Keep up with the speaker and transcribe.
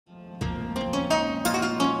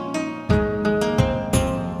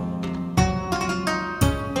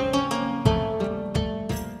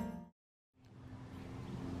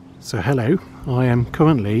So hello, I am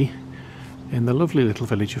currently in the lovely little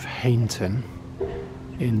village of Hainton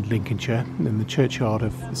in Lincolnshire, in the churchyard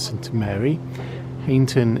of St Mary.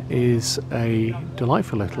 Hainton is a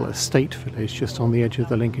delightful little estate village just on the edge of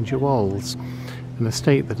the Lincolnshire Wolds, an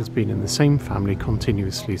estate that has been in the same family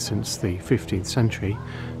continuously since the 15th century,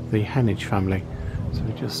 the Heneage family. So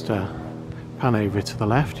just pan over to the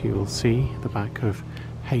left, you will see the back of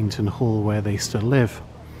Hainton Hall where they still live.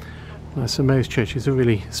 St Mary's Church is a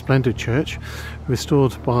really splendid church,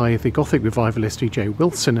 restored by the Gothic revivalist E.J.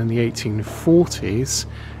 Wilson in the 1840s.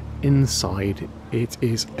 Inside it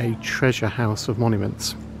is a treasure house of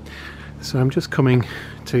monuments. So I'm just coming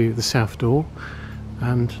to the south door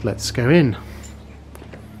and let's go in.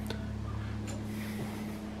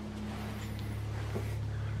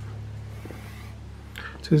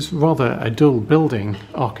 It is rather a dull building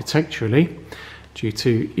architecturally due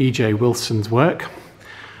to E.J. Wilson's work.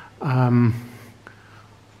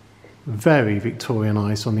 Very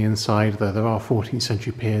Victorianised on the inside, though there are 14th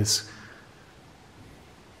century piers.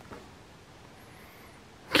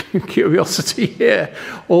 Curiosity here,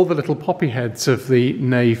 all the little poppy heads of the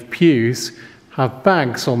nave pews have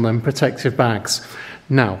bags on them, protective bags.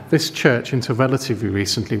 Now, this church until relatively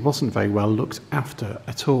recently wasn't very well looked after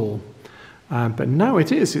at all. But now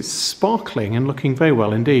it is, it's sparkling and looking very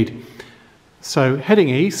well indeed. So heading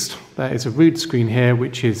east, there is a rood screen here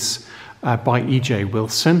which is by E.J.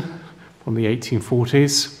 Wilson from the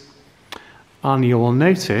 1840s. And you will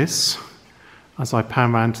notice, as I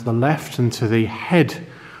pan round to the left and to the head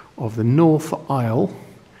of the north aisle,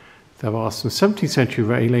 there are some 17th century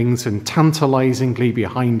railings, and tantalisingly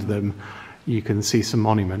behind them you can see some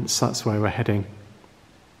monuments. That's where we're heading.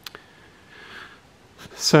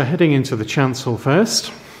 So heading into the chancel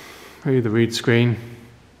first, through the rood screen,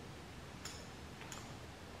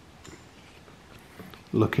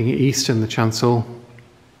 looking east in the chancel.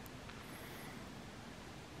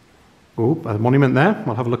 Oh, a monument there.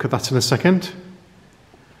 We'll have a look at that in a second.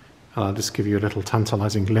 And I'll just give you a little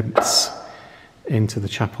tantalising glimpse into the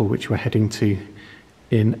chapel which we're heading to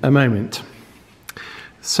in a moment.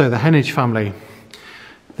 So the Heneage family.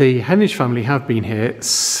 The Heneage family have been here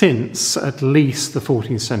since at least the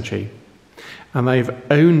 14th century. And they've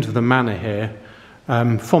owned the manor here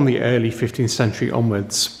from the early 15th century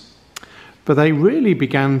onwards. But they really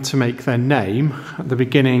began to make their name at the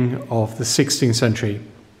beginning of the 16th century.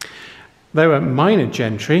 They were minor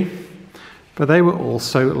gentry, but they were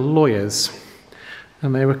also lawyers,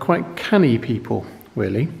 and they were quite canny people,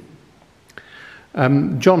 really.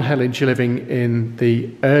 John Heneage, living in the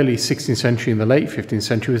early 16th century and the late 15th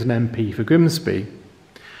century, was an MP for Grimsby.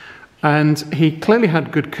 And he clearly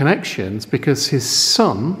had good connections because his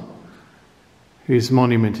son, whose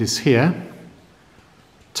monument is here,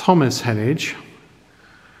 Thomas Heneage,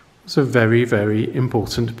 was a very, very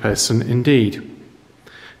important person indeed.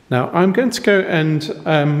 Now, I'm going to go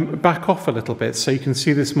and back off a little bit so you can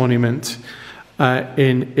see this monument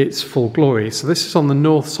in its full glory. So this is on the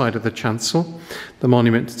north side of the chancel, the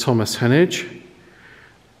monument to Thomas Heneage.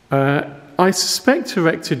 I suspect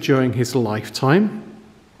erected during his lifetime,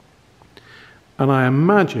 and I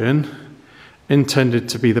imagine intended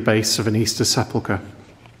to be the base of an Easter sepulchre.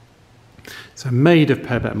 So made of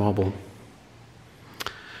pearl marble.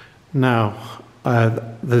 Now,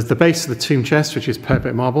 there's the base of the tomb chest, which is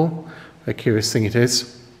pearl marble. A curious thing it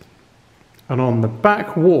is. And on the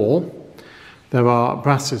back wall, there are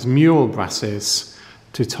brasses, mural brasses,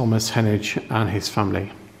 to Thomas Heneage and his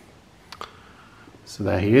family. So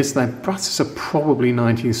there he is. The brasses are probably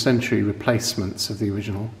 19th century replacements of the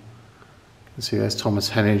original. You can see there's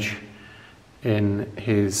Thomas Heneage in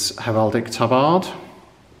his heraldic tabard.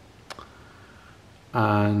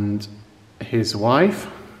 And his wife,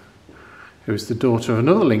 who is the daughter of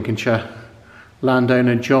another Lincolnshire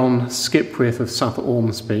landowner, John Skipwith of South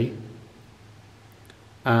Ormsby,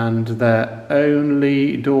 and their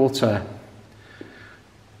only daughter,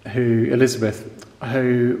 Elizabeth,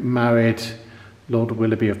 who married Lord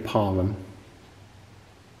Willoughby of Parham.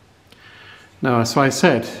 Now, as I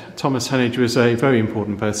said, Thomas Heneage was a very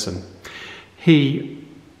important person. He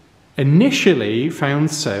initially found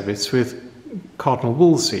service with Cardinal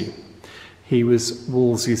Wolsey. He was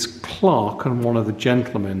Wolsey's clerk and one of the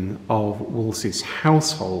gentlemen of Wolsey's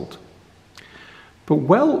household. But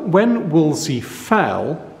when Wolsey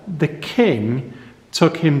fell, the king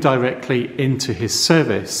took him directly into his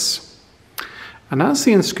service. And as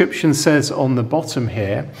the inscription says on the bottom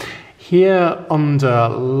here under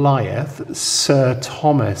lieth Sir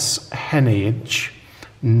Thomas Heneage,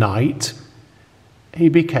 Knight, he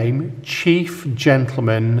became Chief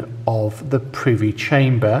Gentleman of the Privy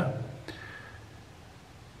Chamber,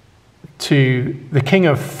 to the king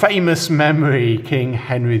of famous memory, King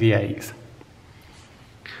Henry VIII.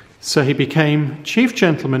 So he became Chief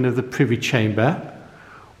Gentleman of the Privy Chamber,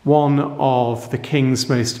 one of the king's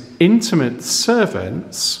most intimate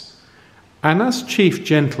servants, and as Chief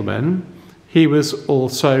Gentleman, he was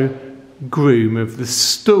also Groom of the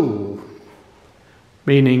Stool,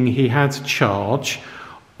 meaning he had charge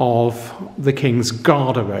of the king's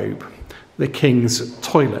garderobe, the king's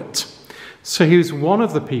toilet. So he was one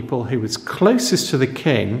of the people who was closest to the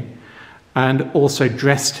king and also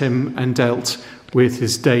dressed him and dealt with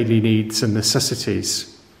his daily needs and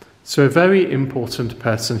necessities. So a very important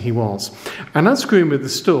person he was. And as Groom of the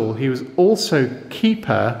Stool, he was also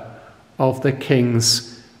keeper of the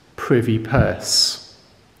king's privy purse.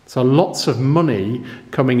 So lots of money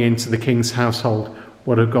coming into the king's household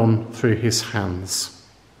would have gone through his hands.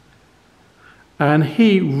 And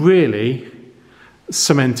he really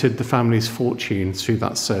cemented the family's fortune through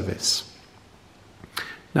that service.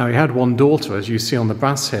 Now, he had one daughter, as you see on the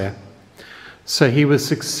brass here. So he was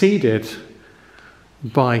succeeded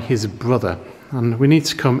by his brother. And we need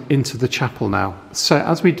to come into the chapel now. So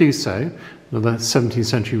as we do so, another 17th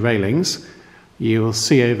century railings, you will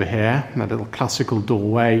see over here that little classical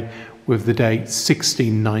doorway with the date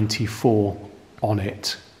 1694 on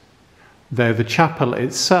it. Though the chapel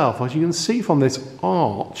itself, as you can see from this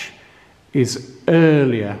arch, is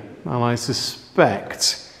earlier, and I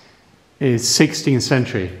suspect is 16th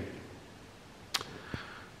century.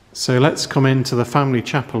 So let's come into the family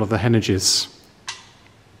chapel of the Heneages.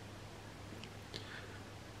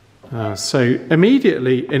 So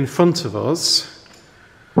immediately in front of us,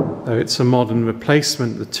 though it's a modern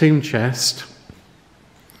replacement, the tomb chest,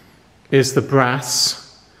 is the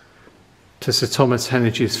brass to Sir Thomas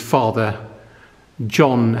Heneage's father,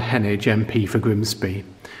 John Heneage, MP for Grimsby,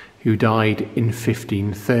 who died in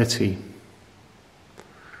 1530.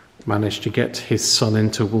 Managed to get his son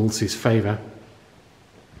into Wolsey's favour.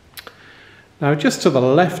 Now, just to the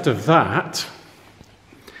left of that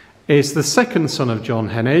is the second son of John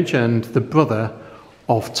Heneage and the brother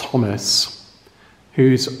of Thomas,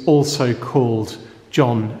 who's also called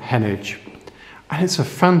John Heneage. And it's a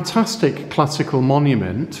fantastic classical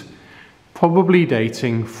monument, probably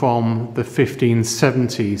dating from the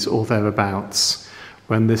 1570s or thereabouts,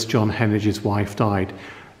 when this John Heneage's wife died.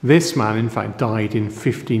 This man, in fact, died in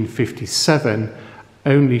 1557,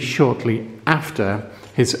 only shortly after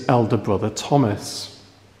his elder brother Thomas.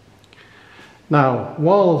 Now,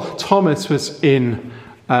 while Thomas was in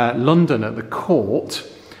London at the court,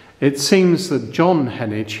 it seems that John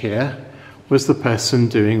Heneage here was the person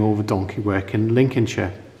doing all the donkey work in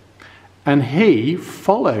Lincolnshire. And he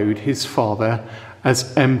followed his father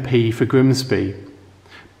as MP for Grimsby.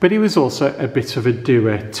 But he was also a bit of a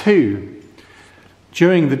doer too.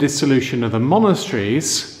 During the dissolution of the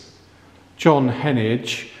monasteries, John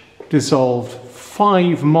Heneage dissolved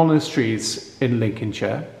 5 monasteries in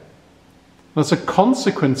Lincolnshire. As a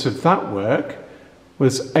consequence of that work,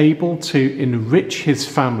 was able to enrich his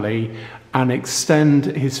family and extend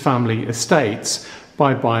his family estates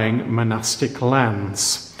by buying monastic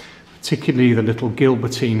lands, particularly the little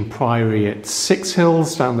Gilbertine Priory at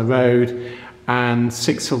Sixhills down the road and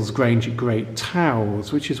Sixhills Grange at Great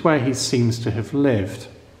Towers, which is where he seems to have lived.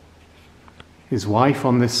 His wife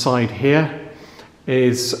on this side here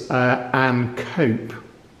is Anne Cope.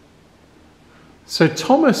 So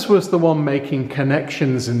Thomas was the one making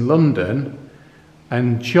connections in London,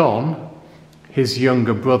 and John, his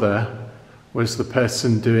younger brother, was the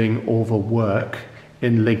person doing all the work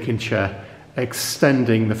in Lincolnshire,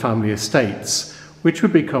 extending the family estates, which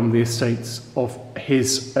would become the estates of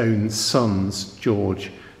his own sons,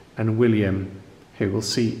 George and William, who we'll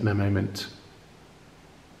see in a moment.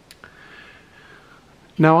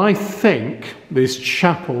 Now, I think this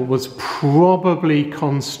chapel was probably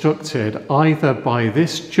constructed either by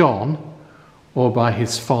this John or by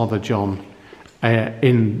his father John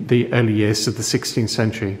in the early years of the 16th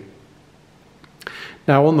century.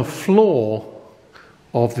 Now, on the floor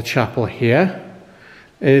of the chapel here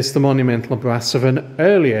is the monumental brass of an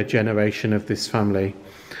earlier generation of this family,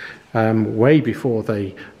 way before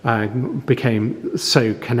they became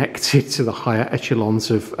so connected to the higher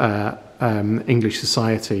echelons of English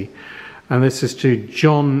society. And this is to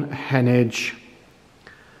John Heneage,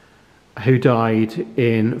 who died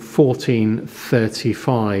in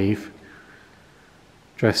 1435,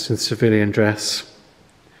 dressed in civilian dress,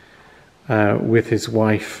 with his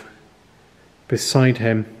wife beside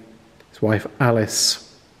him, his wife Alice.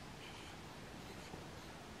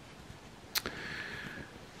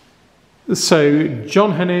 So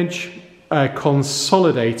John Heneage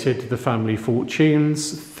consolidated the family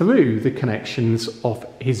fortunes through the connections of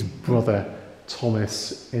his brother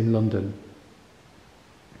Thomas in London.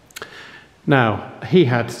 Now, he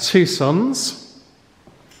had 2 sons,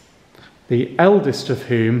 the eldest of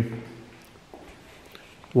whom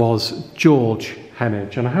was George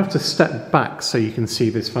Heneage. And I have to step back so you can see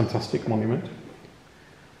this fantastic monument.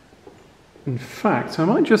 In fact, I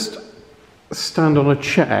might just stand on a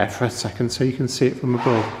chair for a second so you can see it from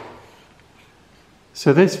above.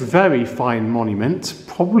 So this very fine monument,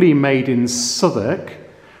 probably made in Southwark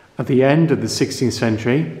at the end of the 16th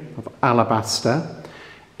century, of alabaster,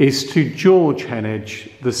 is to George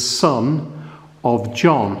Heneage, the son of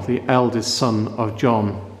John, the eldest son of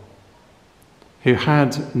John, who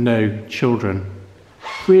had no children.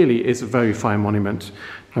 Really is a very fine monument.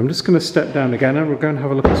 I'm just going to step down again and we're going to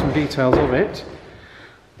have a look at some details of it.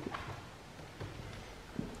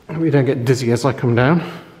 We don't get dizzy as I come down.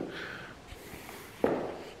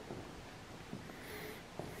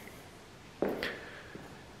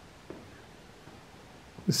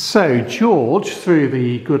 So George, through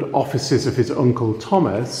the good offices of his uncle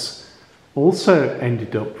Thomas, also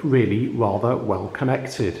ended up really rather well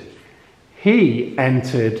connected. He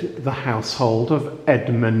entered the household of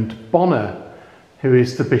Edmund Bonner, who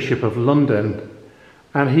is the Bishop of London,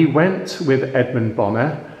 and he went with Edmund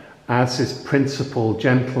Bonner as his principal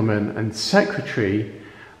gentleman and secretary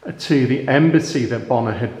to the embassy that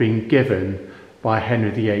Bonner had been given by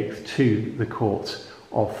Henry VIII to the court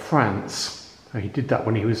of France. He did that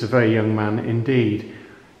when he was a very young man indeed.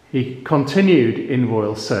 He continued in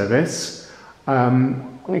royal service,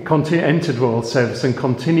 entered royal service and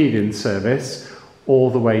continued in service all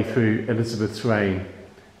the way through Elizabeth's reign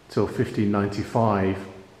till 1595,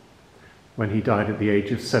 when he died at the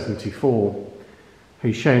age of 74.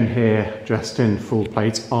 He's shown here dressed in full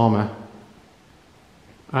plate armour.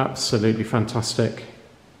 Absolutely fantastic.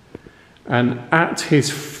 And at his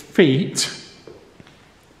feet,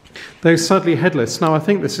 though sadly headless. Now, I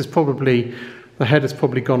think this is probably, the head has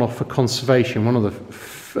probably gone off for conservation. One of the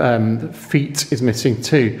feet is missing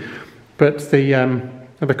too. But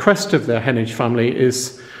the crest of the Heneage family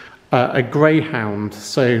is a greyhound.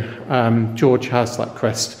 So George has that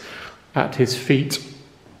crest at his feet.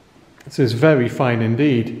 So it's very fine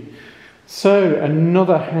indeed. So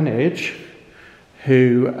another Heneage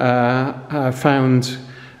who found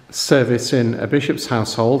service in a bishop's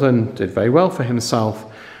household and did very well for himself,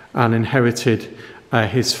 and inherited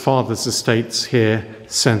his father's estates here,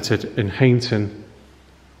 centred in Hainton.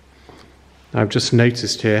 I've just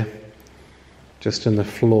noticed here, just in the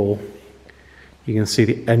floor, you can see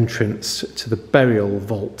the entrance to the burial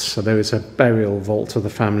vault. So there is a burial vault of the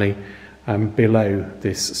family below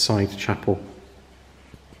this side chapel.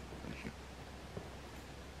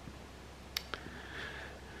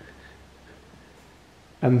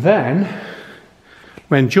 And then,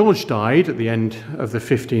 when George died at the end of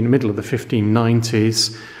the middle of the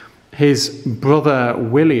 1590s, his brother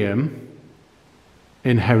William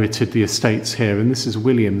inherited the estates here, and this is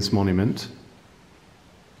William's monument.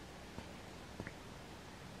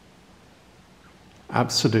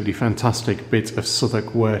 Absolutely fantastic bit of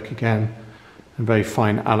Southwark work again, and very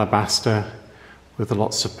fine alabaster with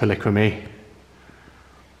lots of polychromy.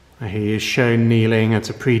 He is shown kneeling at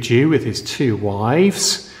a prie-dieu with his 2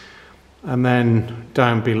 wives. And then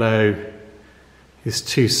down below, his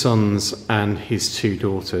 2 sons and his 2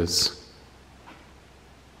 daughters.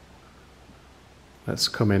 Let's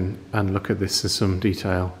come in and look at this in some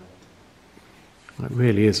detail. It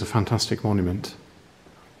really is a fantastic monument.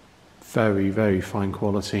 Very, very fine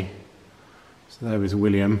quality. So there is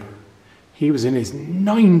William. He was in his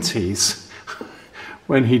 90s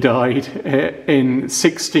when he died in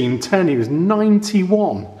 1610. He was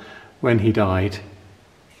 91 when he died.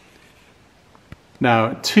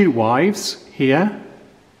 Now, 2 wives here.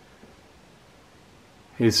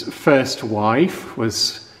 His first wife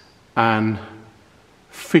was Anne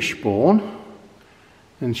Fishbourne,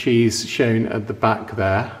 and she's shown at the back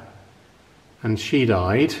there, and she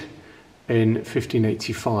died in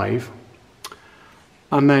 1585.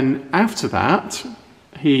 And then after that,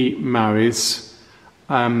 he marries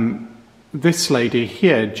this lady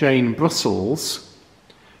here, Jane Brussels,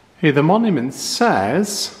 who the monument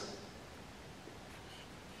says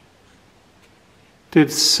did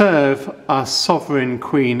serve our sovereign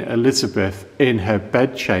Queen Elizabeth in her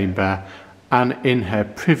bedchamber and in her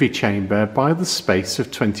privy chamber by the space of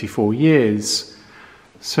 24 years.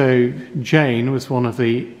 So Jane was one of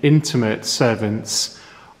the intimate servants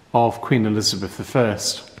of Queen Elizabeth I.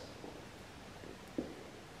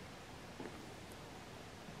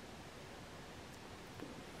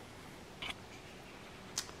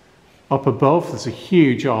 Up above, there's a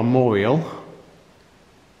huge armorial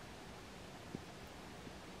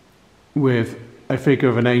with a figure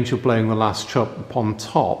of an angel blowing the last trump upon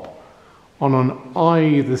top. On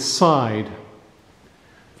either side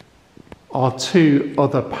are two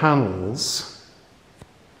other panels,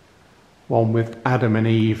 one with Adam and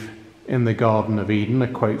Eve in the Garden of Eden, a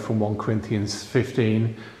quote from 1 Corinthians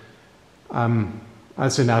 15.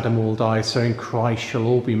 As in Adam all die, so in Christ shall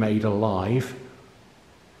all be made alive.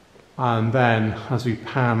 And then, as we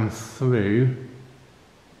pan through,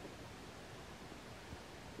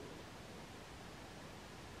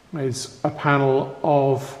 is a panel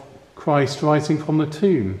of Christ rising from the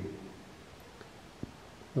tomb.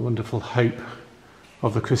 The wonderful hope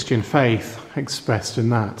of the Christian faith expressed in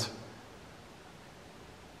that.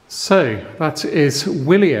 So, that is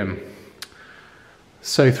William.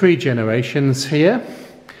 So 3 generations here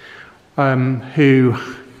who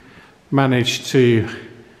managed to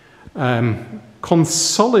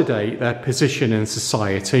consolidate their position in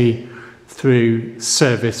society through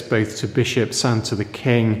service both to bishops and to the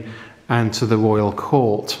king and to the royal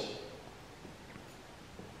court.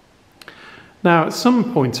 Now, at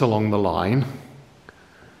some point along the line,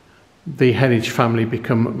 the Heneage family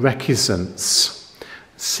become recusants.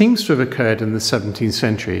 Seems to have occurred in the 17th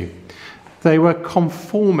century. They were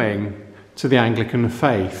conforming to the Anglican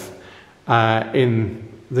faith in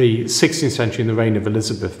the 16th century in the reign of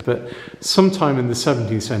Elizabeth, but sometime in the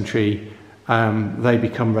 17th century they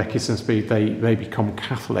become recusants, they become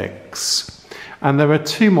Catholics. And there are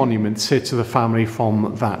 2 monuments here to the family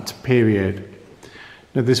from that period.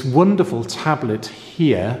 Now, this wonderful tablet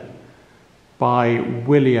here by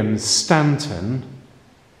William Stanton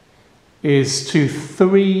is to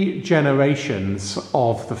 3 generations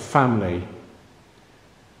of the family.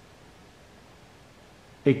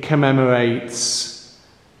 It commemorates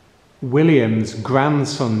William's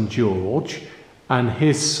grandson George and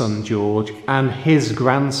his son George and his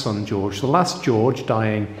grandson George, the last George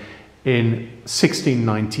dying in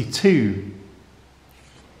 1692.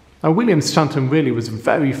 Now, William Stanton really was a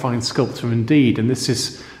very fine sculptor indeed, and this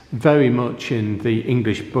is very much in the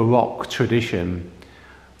English Baroque tradition.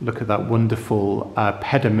 Look at that wonderful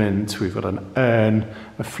pediment. We've got an urn,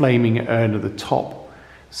 a flaming urn at the top,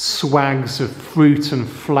 swags of fruit and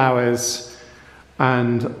flowers,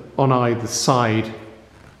 and on either side,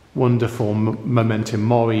 wonderful memento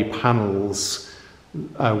mori panels,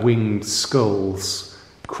 winged skulls,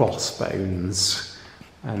 crossbones,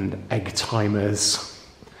 and egg timers,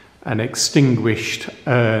 an extinguished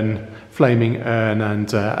urn, flaming urn,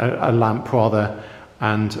 and a lamp rather,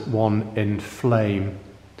 and one in flame.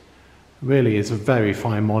 Really is a very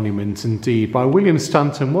fine monument indeed by William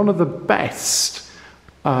Stanton, one of the best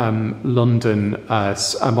London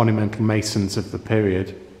monumental masons of the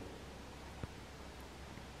period.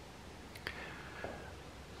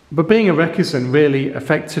 But being a recusant really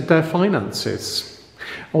affected their finances.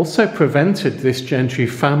 Also prevented this gentry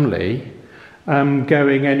family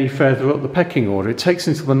going any further up the pecking order. It takes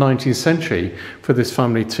until the 19th century for this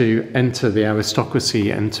family to enter the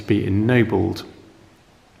aristocracy and to be ennobled.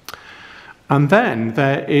 And then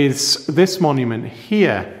there is this monument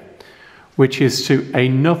here, which is to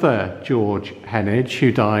another George Heneage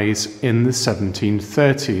who dies in the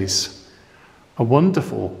 1730s. A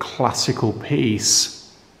wonderful classical piece.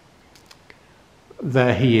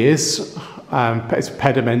 There he is. It's a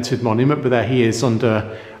pedimented monument, but there he is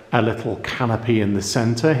under a little canopy in the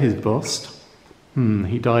centre, his bust.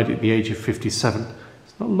 He died at the age of 57.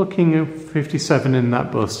 He's not looking at 57 in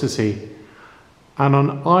that bust, is he? And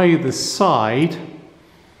on either side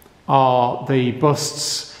are the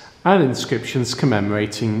busts and inscriptions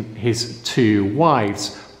commemorating his 2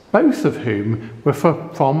 wives, both of whom were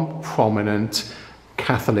from prominent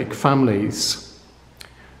Catholic families.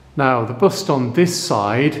 Now, the bust on this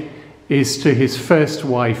side is to his first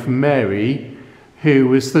wife, Mary, who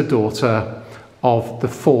was the daughter of the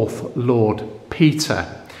 4th Lord Peter,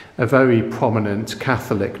 a very prominent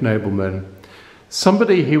Catholic nobleman.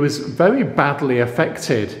 Somebody who was very badly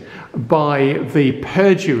affected by the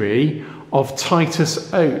perjury of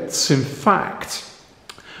Titus Oates. In fact,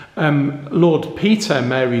 Lord Peter,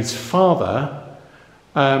 Mary's father,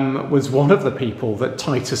 was one of the people that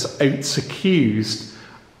Titus Oates accused,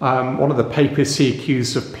 one of the papists he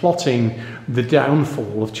accused of plotting the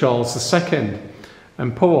downfall of Charles II.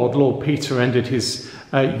 And poor old Lord Peter ended his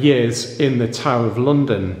years in the Tower of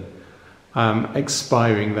London,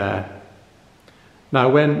 expiring there. Now,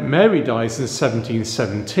 when Mary dies in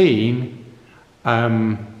 1717,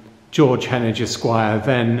 George Heneage Esquire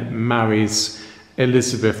then marries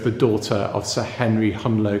Elizabeth, the daughter of Sir Henry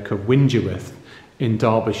Hunloke of Wingerworth in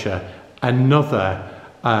Derbyshire, another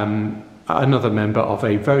another member of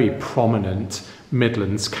a very prominent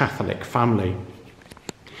Midlands Catholic family.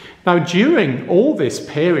 Now, during all this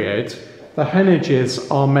period, the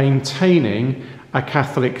Heneages are maintaining a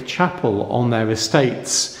Catholic chapel on their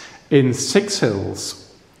estates in Six Hills.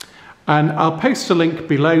 And I'll post a link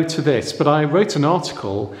below to this, but I wrote an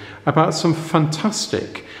article about some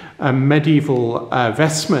fantastic medieval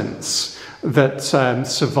vestments that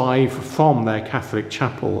survive from their Catholic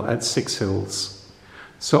chapel at Six Hills.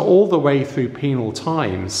 So all the way through penal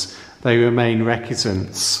times, they remain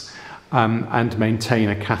recusants and maintain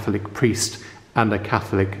a Catholic priest and a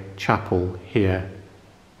Catholic chapel here.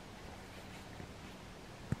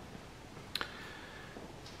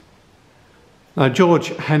 Now,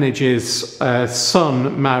 George Heneage's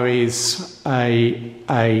son marries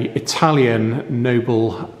a Italian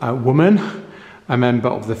noble woman, a member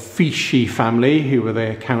of the Fisci family, who were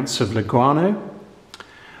the Counts of Legrano.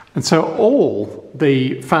 And so all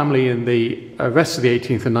the family in the rest of the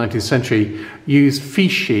 18th and 19th century used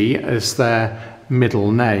Fisci as their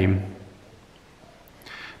middle name.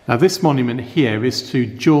 Now, this monument here is to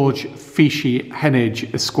George Fisci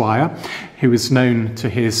Heneage, Esquire, who was known to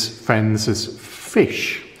his friends as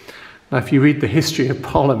Fish. Now, if you read the history of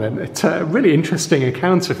Parliament, it's a really interesting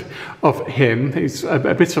account of him. He's a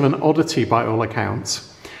bit of an oddity by all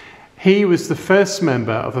accounts. He was the first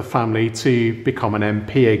member of a family to become an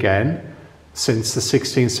MP again since the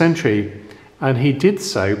 16th century, and he did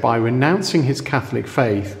so by renouncing his Catholic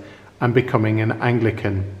faith and becoming an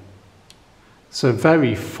Anglican. So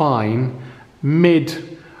very fine,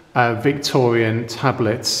 mid-Victorian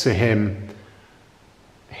tablets to him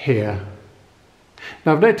here.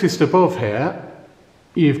 Now, I've noticed above here,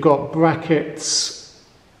 you've got brackets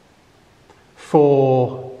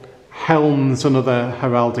for helms and other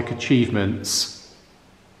heraldic achievements,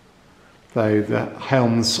 though the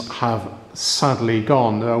helms have sadly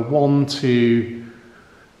gone. There are 1, 2,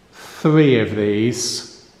 3 of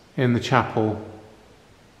these in the chapel.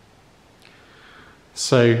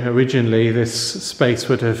 So originally this space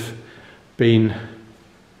would have been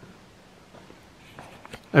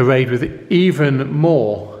arrayed with even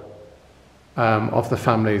more of the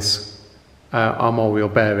family's armorial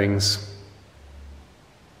bearings.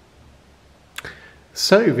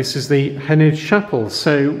 So this is the Heneage Chapel.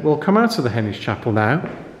 So we'll come out of the Heneage Chapel now.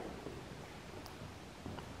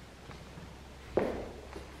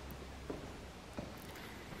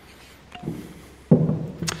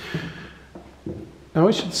 Now,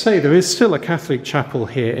 I should say there is still a Catholic chapel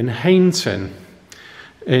here in Hainton.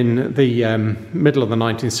 In the middle of the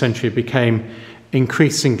 19th century, it became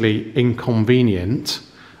increasingly inconvenient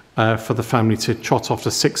for the family to trot off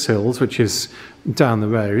to Six Hills, which is down the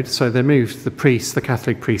road. So they moved the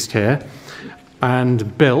Catholic priest here,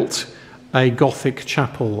 and built a Gothic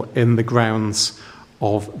chapel in the grounds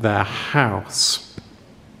of their house.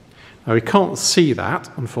 Now, we can't see that,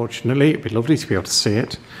 unfortunately. It'd be lovely to be able to see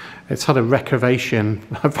it. It's had a recavation,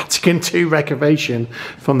 a Vatican II recavation,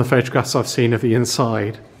 from the photographs I've seen of the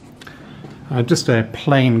inside. Just a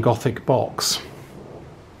plain Gothic box.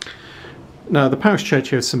 Now, the parish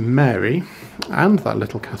church of St Mary and that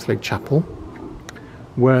little Catholic chapel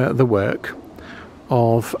were the work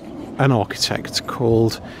of an architect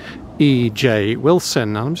called E.J.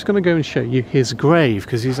 Wilson. Now, I'm just going to go and show you his grave,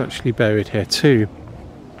 because he's actually buried here too.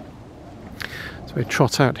 So we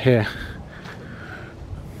trot out here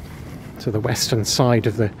to the western side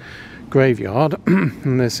of the graveyard,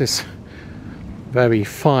 and there's this very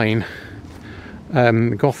fine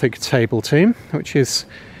Gothic table tomb, which is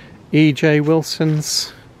E.J.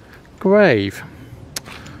 Wilson's grave.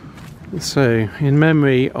 So, in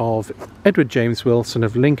memory of Edward James Wilson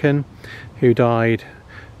of Lincoln, who died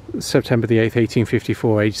September the 8th,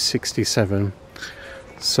 1854, aged 67.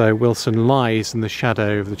 So Wilson lies in the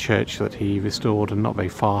shadow of the church that he restored, and not very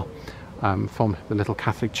far from the little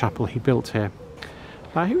Catholic chapel he built here.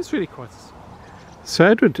 He was really quite... So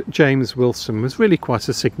Edward James Wilson was really quite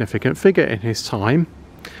a significant figure in his time,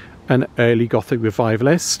 an early Gothic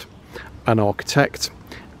revivalist, an architect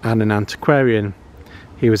and an antiquarian.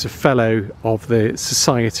 He was a fellow of the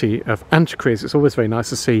Society of Antiquaries. It's always very nice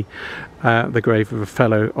to see the grave of a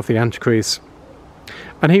fellow of the Antiquaries.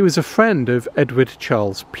 And he was a friend of Edward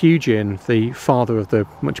Charles Pugin, the father of the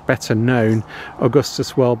much better known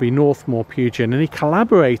Augustus Welby Northmore Pugin, and he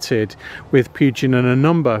collaborated with Pugin on a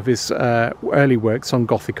number of his early works on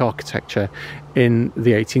Gothic architecture in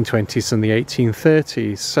the 1820s and the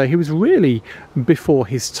 1830s. So he was really before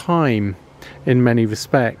his time in many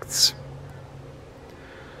respects.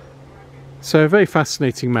 So a very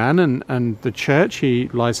fascinating man, and the church he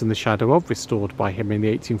lies in the shadow of, restored by him in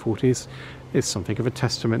the 1840s, is something of a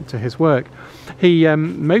testament to his work. He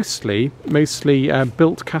mostly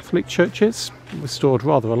built Catholic churches, restored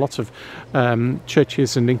rather a lot of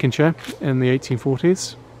churches in Lincolnshire in the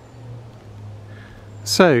 1840s.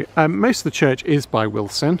 So most of the church is by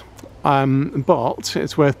Wilson, but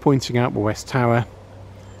it's worth pointing out the West Tower,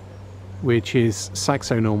 which is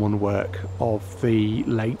Saxo-Norman work of the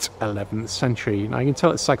late 11th century. Now you can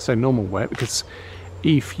tell it's Saxo-Norman work because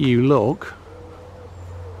if you look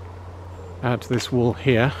at this wall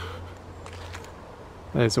here,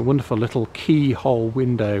 there's a wonderful little keyhole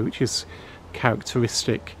window which is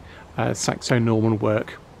characteristic Saxo-Norman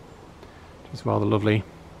work, which is rather lovely.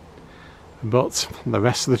 But the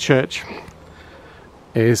rest of the church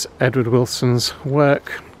is Edward Wilson's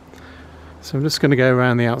work. So I'm just going to go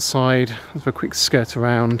around the outside, have a quick skirt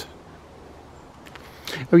around.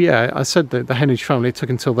 Oh yeah, I said that the Heneage family took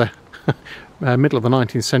until the middle of the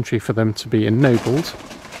 19th century for them to be ennobled.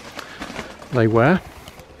 They were.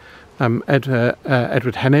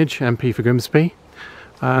 Edward Heneage, MP for Grimsby,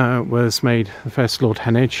 was made the first Lord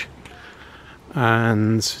Heneage.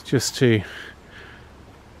 And just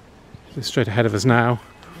straight ahead of us now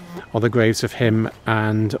are the graves of him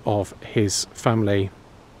and of his family.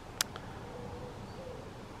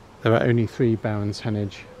 There were only 3 Barons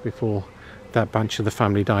Heneage before that branch of the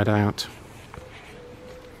family died out.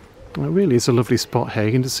 It really is a lovely spot here.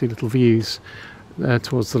 You can just see little views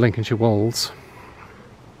towards the Lincolnshire Wolds.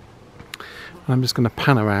 I'm just going to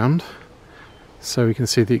pan around so we can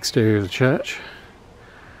see the exterior of the church.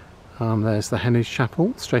 There's the Heneage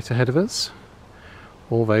Chapel straight ahead of us.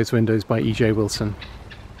 All those windows by E.J. Wilson.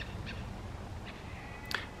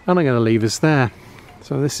 And I'm going to leave us there.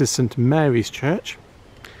 So this is St Mary's Church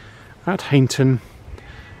at Hainton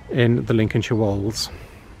in the Lincolnshire Wolds.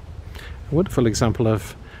 A wonderful example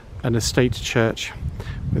of an estate church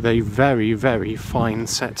with a very, very fine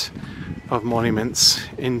set of monuments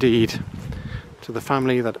indeed to the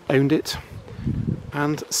family that owned it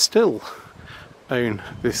and still own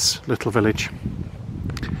this little village.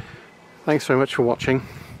 Thanks very much for watching.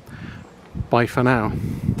 Bye for now.